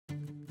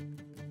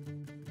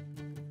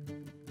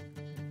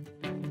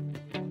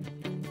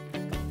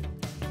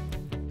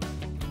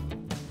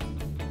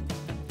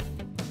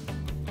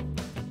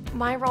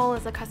My role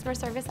is a customer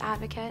service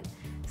advocate,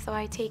 so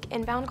I take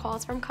inbound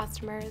calls from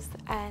customers,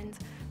 and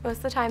most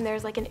of the time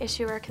there's like an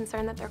issue or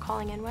concern that they're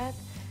calling in with.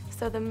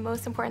 So the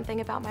most important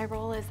thing about my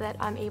role is that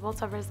I'm able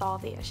to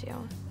resolve the issue.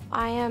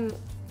 I am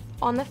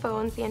on the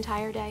phones the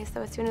entire day,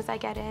 so as soon as I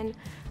get in,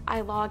 I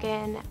log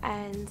in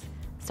and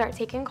start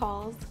taking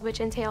calls,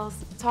 which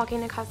entails talking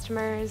to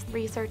customers,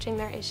 researching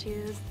their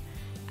issues,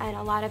 and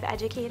a lot of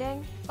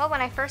educating. Well, when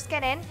I first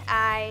get in,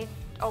 I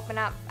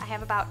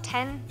have about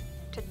 10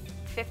 to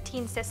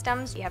 15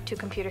 systems. You have 2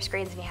 computer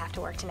screens and you have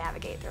to work to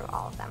navigate through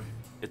all of them.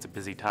 It's a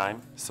busy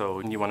time,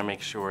 so you want to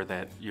make sure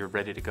that you're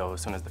ready to go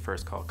as soon as the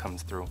first call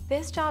comes through.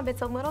 This job,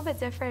 it's a little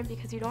bit different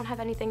because you don't have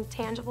anything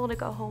tangible to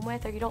go home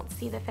with, or you don't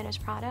see the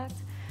finished product.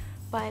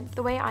 But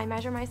the way I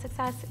measure my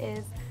success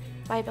is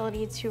my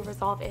ability to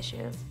resolve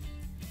issues.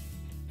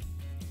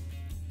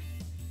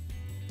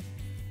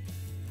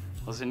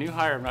 Well, as a new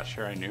hire, I'm not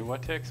sure I knew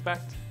what to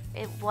expect.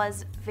 It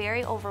was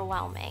very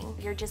overwhelming.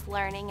 You're just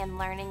learning and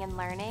learning and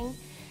learning,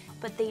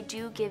 but they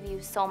do give you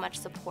so much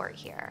support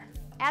here.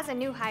 As a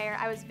new hire,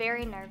 I was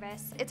very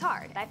nervous. It's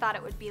hard. I thought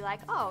it would be like,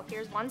 oh,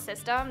 here's one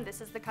system,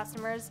 this is the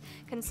customer's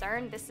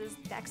concern, this is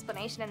the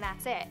explanation, and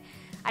that's it.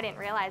 I didn't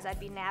realize I'd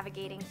be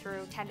navigating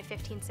through 10 to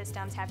 15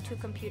 systems, have 2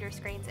 computer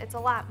screens. It's a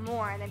lot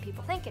more than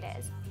people think it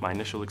is. My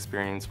initial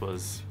experience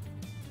was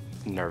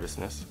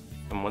nervousness,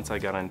 and once I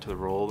got into the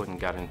role and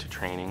got into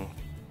training,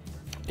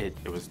 it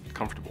was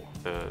comfortable.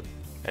 The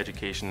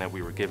education that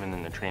we were given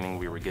and the training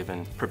we were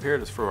given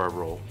prepared us for our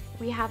role.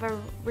 We have a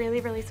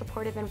really, really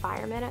supportive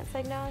environment at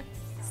Cigna.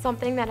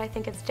 Something that I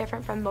think is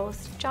different from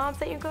most jobs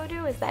that you go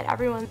to is that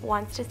everyone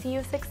wants to see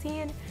you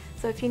succeed.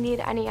 So if you need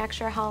any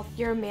extra help,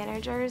 your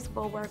managers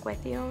will work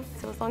with you.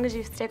 So as long as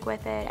you stick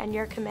with it and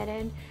you're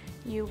committed,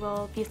 you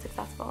will be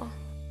successful.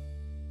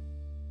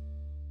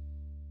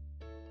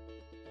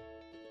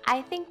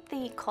 I think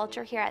the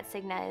culture here at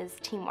Cigna is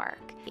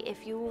teamwork.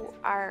 If you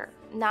are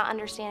not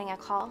understanding a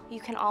call, you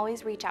can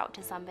always reach out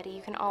to somebody.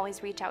 You can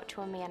always reach out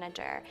to a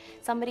manager.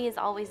 Somebody is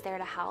always there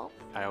to help.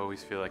 I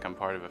always feel like I'm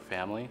part of a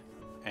family,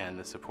 and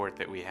the support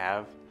that we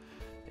have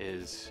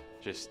is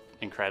just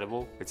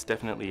incredible. It's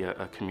definitely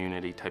a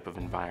community type of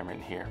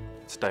environment here.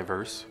 It's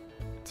diverse.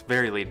 It's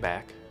very laid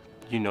back.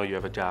 You know you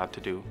have a job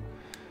to do.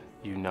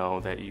 You know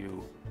that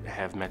you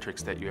have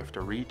metrics that you have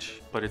to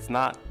reach, but it's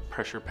not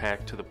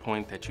pressure-packed to the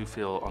point that you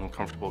feel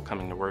uncomfortable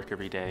coming to work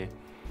every day.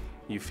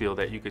 You feel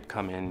that you could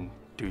come in,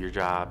 do your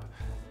job,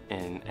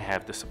 and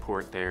have the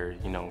support there,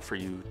 you know, for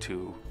you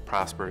to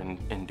prosper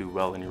and do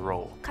well in your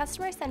role.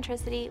 Customer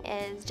centricity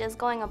is just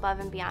going above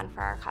and beyond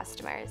for our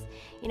customers.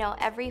 You know,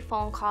 every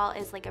phone call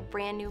is like a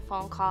brand new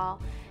phone call.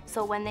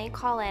 So when they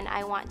call in,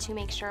 I want to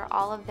make sure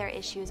all of their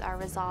issues are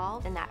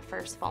resolved in that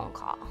first phone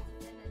call.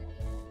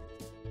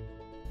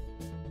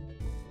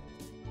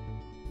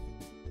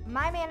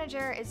 My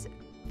manager is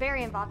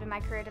very involved in my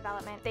career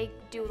development. They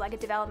do like a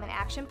development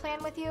action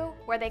plan with you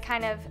where they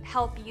kind of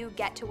help you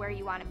get to where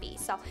you want to be.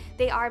 So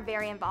they are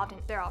very involved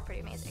and they're all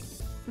pretty amazing.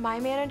 My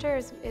manager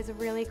is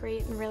really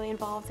great and really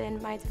involved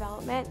in my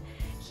development.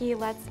 He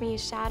lets me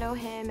shadow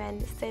him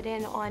and sit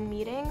in on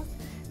meetings,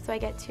 so I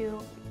get to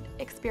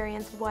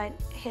experience what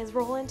his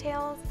role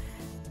entails,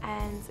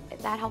 and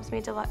that helps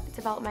me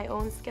develop my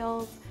own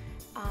skills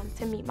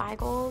to meet my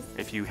goals.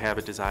 If you have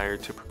a desire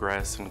to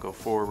progress and go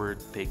forward,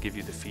 they give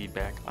you the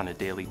feedback on a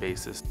daily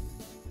basis.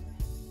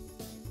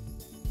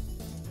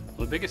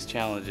 Well, the biggest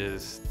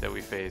challenges that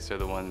we face are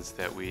the ones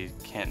that we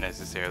can't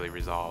necessarily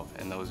resolve,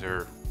 and those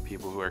are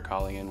people who are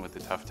calling in with a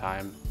tough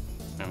time.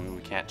 I mean,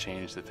 we can't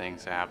change the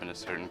things that happen to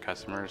certain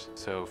customers,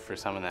 so for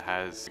someone that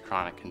has a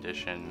chronic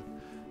condition,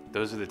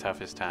 those are the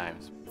toughest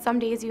times. Some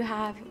days you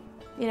have,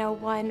 you know,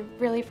 one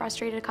really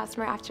frustrated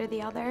customer after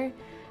the other,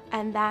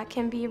 and that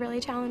can be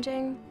really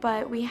challenging,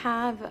 but we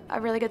have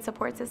a really good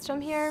support system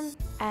here,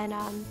 and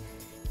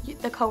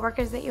the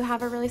coworkers that you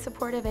have are really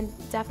supportive and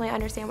definitely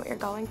understand what you're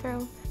going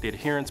through. The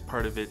adherence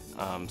part of it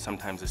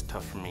sometimes is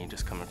tough for me,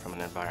 just coming from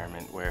an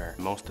environment where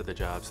most of the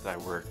jobs that I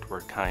worked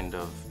were kind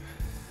of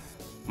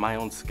my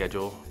own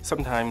schedule.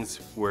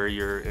 Sometimes where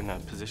you're in a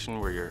position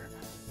where you're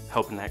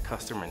helping that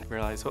customer and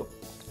realize, oh,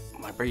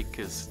 my break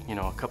is, you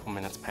know, a couple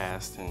minutes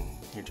past, and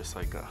you're just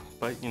like,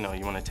 but you know,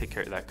 you want to take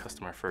care of that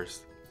customer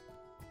first.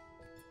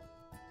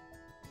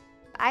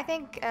 I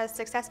think a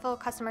successful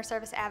customer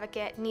service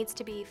advocate needs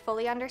to be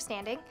fully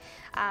understanding.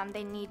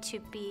 They need to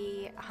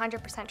be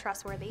 100%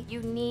 trustworthy. You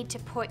need to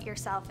put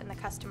yourself in the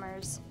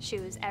customer's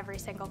shoes every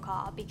single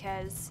call,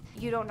 because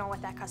you don't know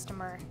what that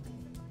customer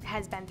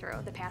has been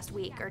through the past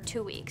week or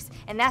 2 weeks,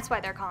 and that's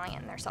why they're calling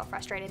in. They're so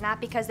frustrated, not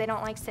because they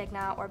don't like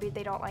Cigna or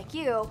they don't like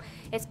you.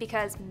 It's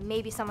because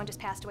maybe someone just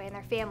passed away in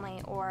their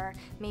family, or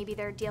maybe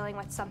they're dealing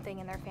with something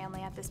in their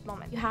family at this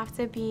moment. You have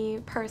to be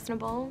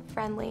personable,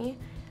 friendly,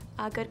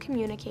 a good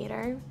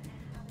communicator.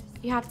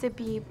 You have to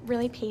be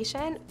really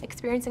patient.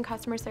 Experience in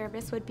customer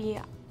service would be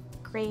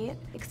great.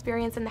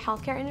 Experience in the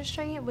healthcare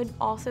industry would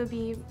also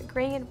be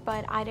great,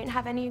 but I didn't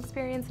have any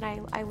experience,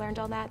 and I learned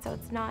all that, so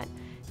it's not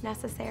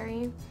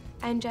necessary.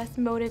 And just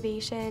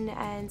motivation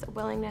and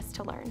willingness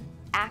to learn.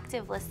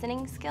 Active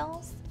listening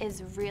skills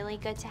is really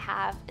good to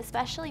have,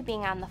 especially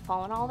being on the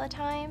phone all the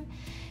time.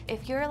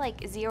 If you're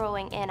like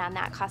zeroing in on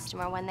that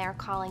customer when they're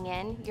calling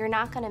in, you're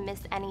not going to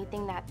miss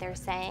anything that they're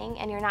saying,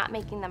 and you're not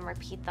making them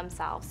repeat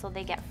themselves so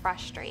they get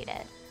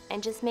frustrated.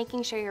 And just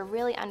making sure you're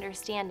really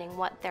understanding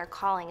what they're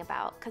calling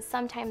about, because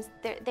sometimes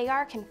they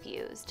are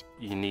confused.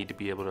 You need to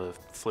be able to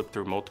flip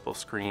through multiple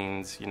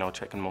screens,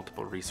 checking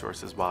multiple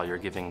resources while you're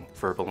giving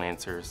verbal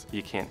answers.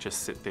 You can't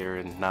just sit there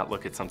and not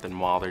look at something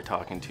while they're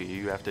talking to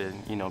you. You have to,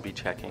 be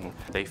checking.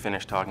 They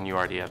finish talking, you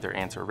already have their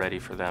answer ready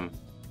for them.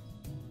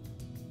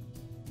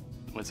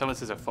 When someone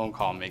says a phone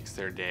call makes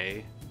their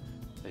day,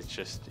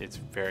 it's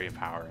very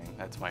empowering.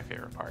 That's my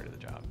favorite part of the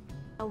job.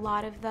 A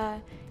lot of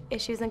the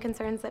issues and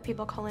concerns that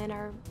people call in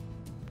are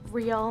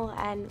real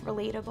and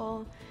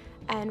relatable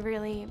and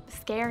really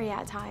scary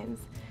at times.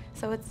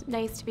 So it's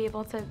nice to be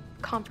able to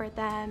comfort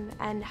them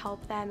and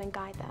help them and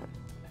guide them.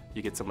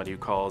 You get somebody who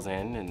calls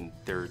in and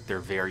they're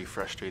very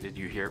frustrated.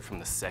 You hear it from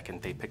the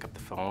second they pick up the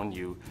phone.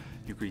 You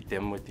greet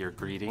them with your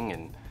greeting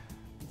and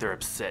they're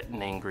upset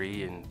and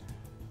angry, and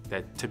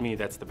that, to me,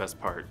 that's the best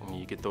part. When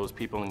you get those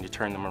people and you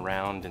turn them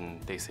around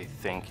and they say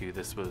thank you,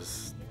 this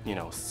was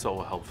so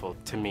helpful.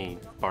 To me,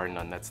 bar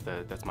none,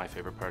 that's my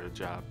favorite part of the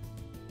job.